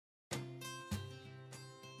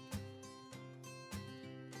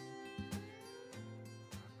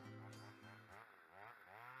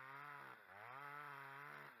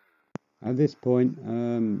At this point,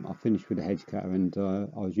 I finished with the hedge cutter, and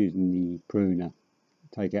I was using the pruner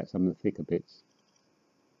to take out some of the thicker bits.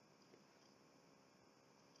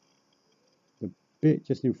 The bit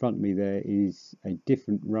just in front of me there is a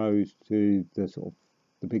different rose to the sort of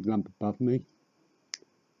the big lump above me.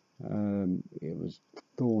 It was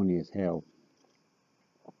thorny as hell,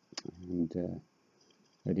 and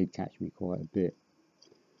they did catch me quite a bit.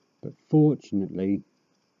 But fortunately,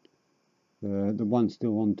 the one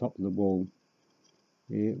still on top of the wall,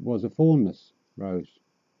 it was a thornless rose.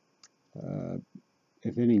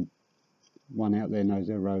 If anyone out there knows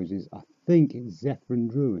their roses, I think it's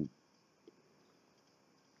Zephyrin Druin,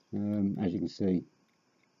 as you can see,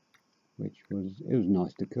 it was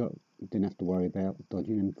nice to cut. Didn't have to worry about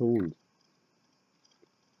dodging them thorns.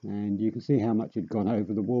 And you can see how much had gone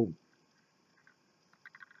over the wall.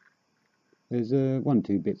 There's one or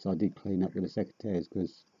two bits I did clean up with the secateurs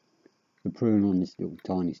because the prune on this little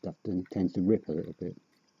tiny stuff tends to rip a little bit.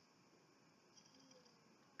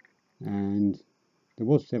 And there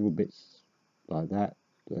was several bits like that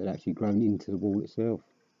had actually grown into the wall itself.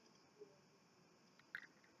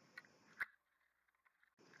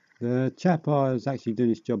 The chap I was actually doing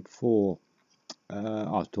this job for, I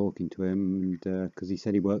was talking to him because he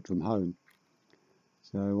said he worked from home.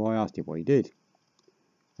 So I asked him what he did.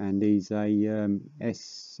 And he's a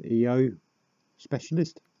SEO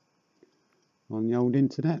specialist on the old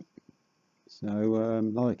internet. So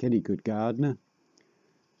like any good gardener,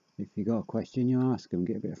 if you got a question, you ask him,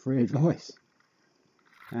 get a bit of free advice.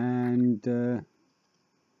 And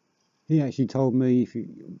he actually told me,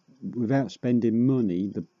 without spending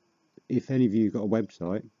money, if any of you got a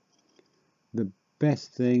website, the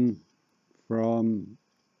best thing from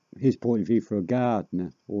his point of view for a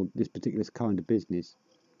gardener or this particular kind of business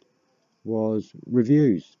was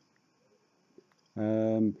reviews.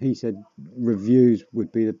 He said reviews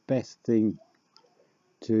would be the best thing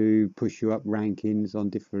to push you up rankings on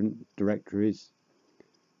different directories,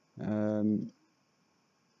 rather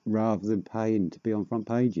than paying to be on front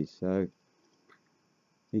pages. So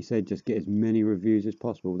he said just get as many reviews as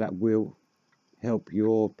possible. That will help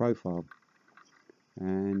your profile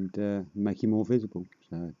and make you more visible.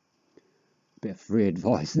 So a bit of free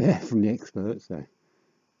advice there from the expert. So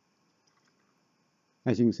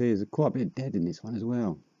as you can see, there's quite a bit of dead in this one as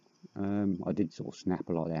well. I did sort of snap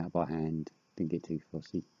a lot out by hand, didn't get too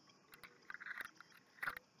fussy.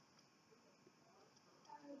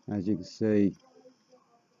 As you can see,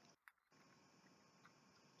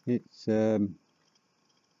 it's a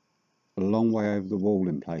long way over the wall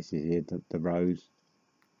in places here, the rose,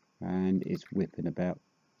 and it's whipping about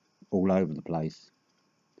all over the place.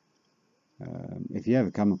 If you ever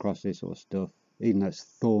come across this sort of stuff, even though it's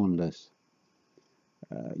thornless,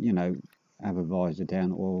 you know, have a visor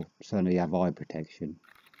down or certainly have eye protection.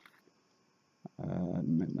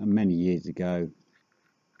 Many years ago,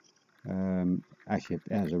 actually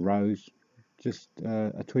as a rose, just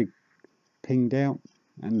a twig pinged out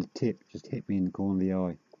and the tip just hit me in the corner of the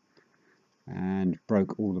eye and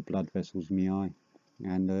broke all the blood vessels in my eye,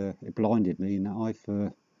 and it blinded me in the eye for,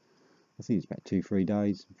 I think it's about 2-3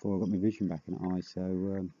 days before I got my vision back in the eye.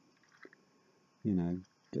 So you know,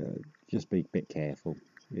 just be a bit careful.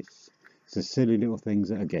 It's the silly little things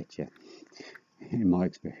that'll get you, in my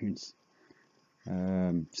experience.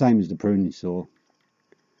 Same as the pruning saw.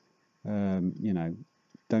 You know,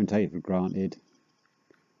 don't take it for granted.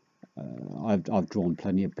 I've drawn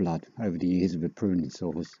plenty of blood over the years with pruning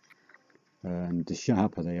saws, and the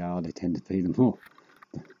sharper they are, they tend to be the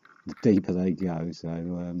deeper they go.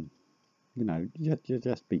 So you know,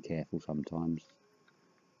 just be careful sometimes.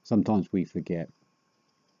 Sometimes we forget.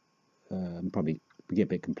 Probably we get a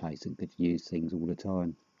bit complacent because you use things all the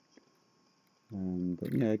time.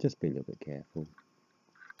 But yeah, just be a little bit careful.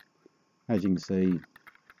 As you can see,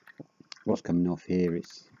 what's coming off here,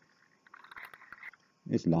 it's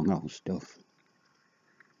long old stuff.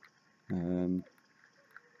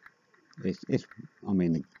 It's I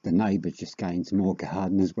mean, the neighbours just gained some more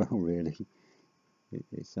garden as well, really.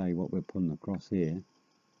 It's what we're putting across here.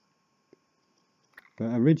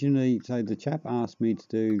 But originally, so the chap asked me to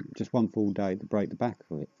do just one full day to break the back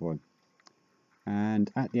of it for him. And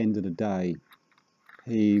at the end of the day,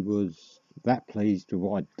 he was that pleased with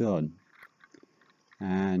what I'd done.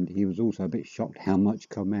 And he was also a bit shocked how much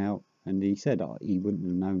come out. And he said he wouldn't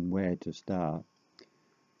have known where to start.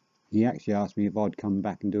 He actually asked me if I'd come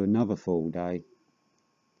back and do another full day.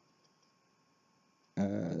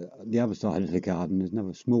 The other side of the garden, there's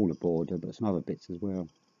another smaller border, but some other bits as well.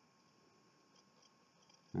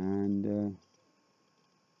 And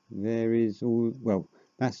there is all, well,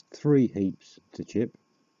 that's 3 heaps to chip.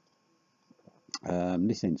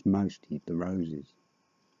 This end's mostly the roses,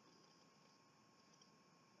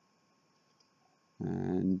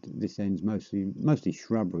 and this end's mostly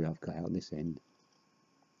shrubbery I've got out this end.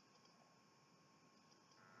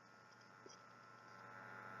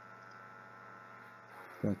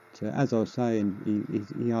 But as I was saying,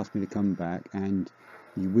 he asked me to come back, and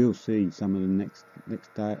you will see some of the next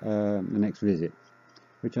day, the next visit,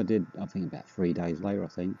 which I did. I think about 3 days later. I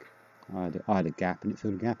think I had a gap, and it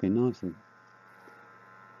filled the gap in nicely.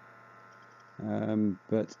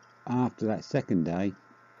 But after that second day,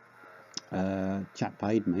 chap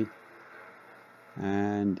paid me,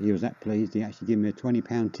 and he was that pleased he actually gave me a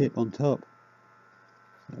 £20 tip on top,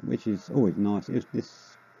 which is always nice.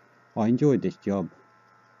 I enjoyed this job,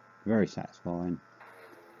 very satisfying,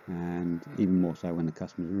 and even more so when the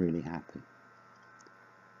customer's really happy.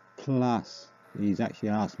 Plus, he's actually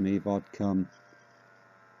asked me if I'd come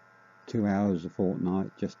 2 hours a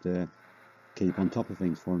fortnight just to keep on top of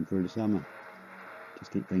things for him through the summer.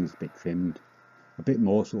 Just keep things a bit trimmed, a bit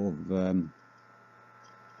more sort of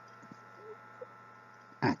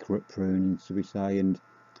accurate pruning, should we say, and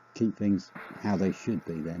keep things how they should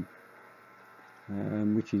be then,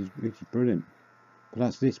 which is brilliant.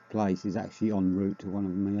 Plus, this place is actually en route to one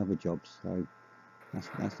of my other jobs, so that's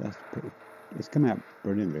pretty, it's come out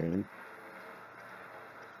brilliant, really.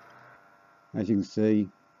 As you can see,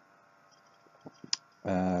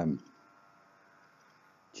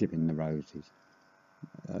 chipping the roses,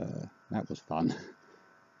 that was fun,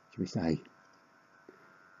 should we say.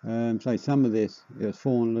 So some of this, it was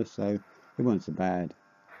thornless, so it wasn't so bad.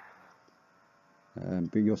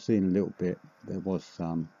 But you're seeing a little bit, there was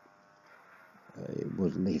some, it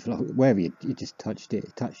was leaf, wherever you just touched it,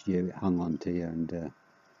 it hung on to you, and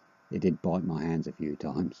it did bite my hands a few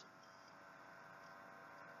times.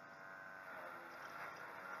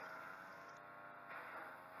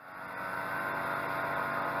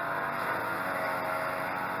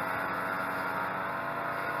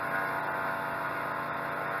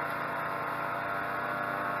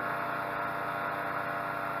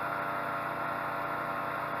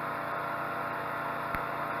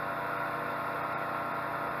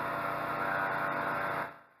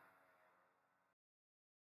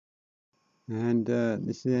 And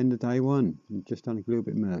this is the end of day one. I'm just done a little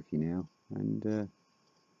bit murky now, and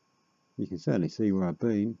you can certainly see where I've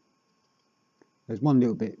been. There's one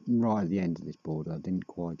little bit right at the end of this border I didn't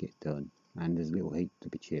quite get done, and there's a little heap to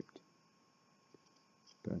be chipped.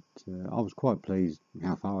 But I was quite pleased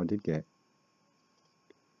how far I did get.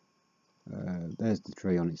 There's the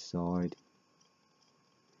tree on its side.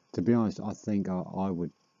 To be honest, I think I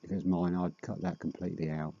would, if it was mine, I'd cut that completely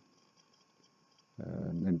out.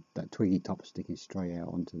 And that twiggy top sticking straight out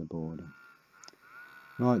onto the border.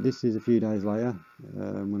 Right, this is a few days later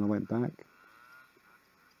when I went back.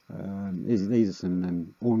 These are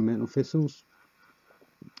some ornamental thistles.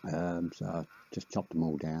 So I just chopped them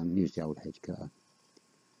all down, used the old hedge cutter.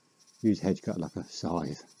 Used hedge cutter like a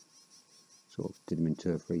scythe. Sort of did them in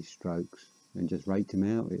 2 or 3 strokes and just raked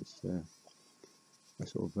them out. It's a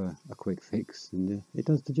sort of a quick fix, and it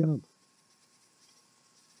does the job.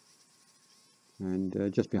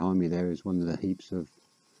 And just behind me there is one of the heaps of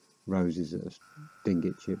roses that didn't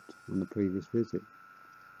get chipped on the previous visit.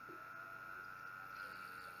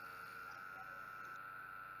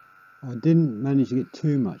 I didn't manage to get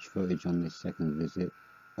too much footage on this second visit,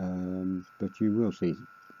 but you will see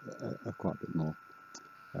quite a bit more.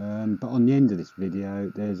 But on the end of this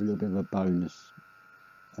video, there's a little bit of a bonus.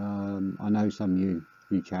 I know some of you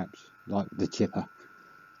chaps like the chipper.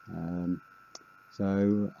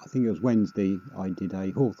 So I think it was Wednesday I did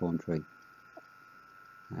a hawthorn tree,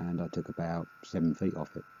 and I took about 7 feet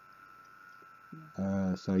off it.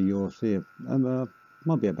 So you'll see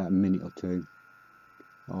might be about a minute or 2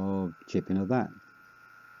 of chipping of that.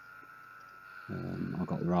 I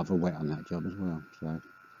got rather wet on that job as well, so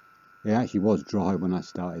it actually was dry when I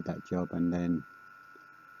started that job, and then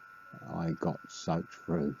I got soaked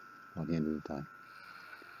through by the end of the day.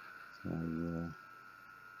 So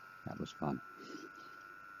that was fun.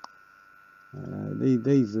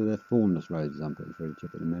 These are the thornless roses I'm putting through the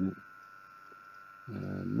chip at the minute,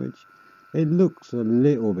 which it looks a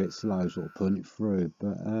little bit slow sort of putting it through,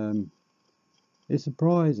 but it's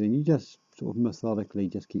surprising. You just sort of methodically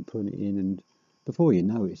just keep putting it in, and before you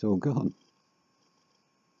know it, it's all gone.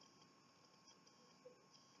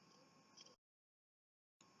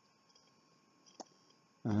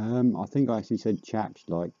 I think I actually said chaps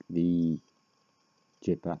like the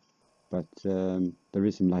chipper, but there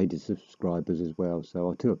is some ladies subscribers as well,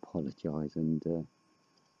 so I do apologise, and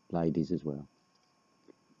ladies as well.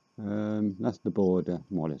 That's the border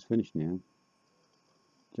more or less finished now.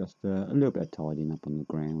 just a little bit of tidying up on the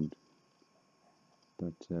ground,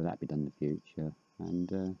 but that'll be done in the future.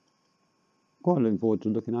 And quite looking forward to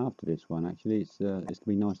looking after this one. Actually, it's going to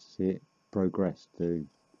be nice to see it progress to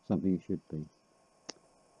something it should be.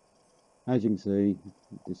 As you can see,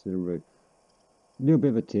 this is the roof. A little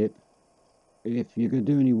bit of a tip: if you're going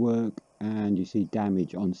to do any work and you see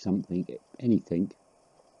damage on something, anything,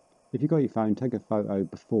 if you've got your phone, take a photo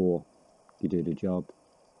before you do the job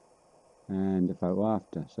and a photo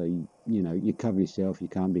after. So you know, you cover yourself. You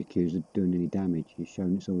can't be accused of doing any damage. You've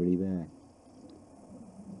shown it's already there.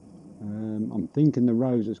 I'm thinking the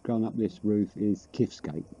rose that's gone up this roof is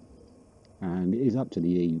Kifscape, and it is up to the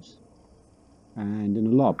eaves, and in a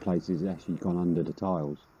lot of places it's actually gone under the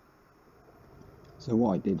tiles. So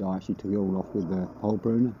what I did, I actually took it all off with the hole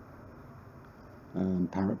pruner,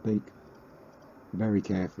 parrot beak, very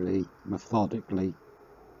carefully, methodically,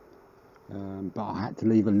 but I had to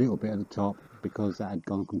leave a little bit at the top because that had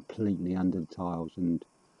gone completely under the tiles, and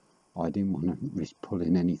I didn't want to risk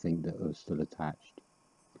pulling anything that was still attached.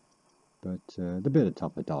 But the bit at the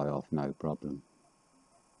top will die off, no problem.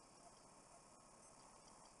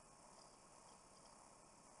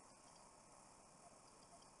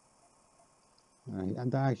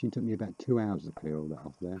 And that actually took me about 2 hours to clear all that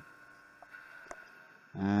off there.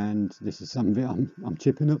 And this is some of it I'm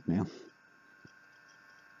chipping up now.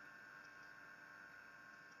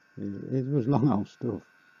 It was long old stuff,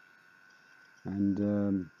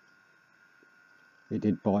 and it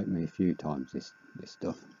did bite me a few times, this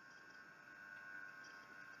stuff.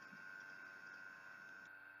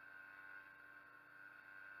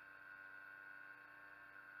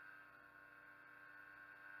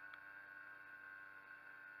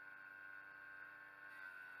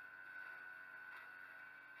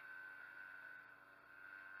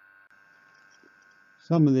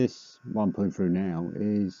 Some of this, what I'm putting through now,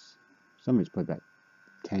 is some of it's probably about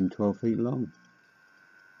 10-12 feet long,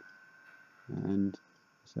 and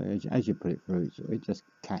so as you put it through, it just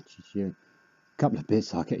catches you. A couple of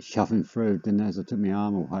bits I get shoving through, then as I took my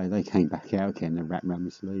arm away, they came back out again and wrapped around my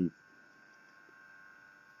sleeve.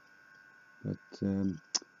 But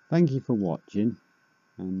thank you for watching,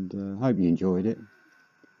 and hope you enjoyed it.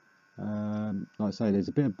 Like I say, there's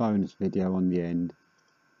a bit of bonus video on the end,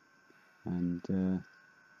 and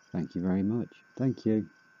thank you very much. Thank you.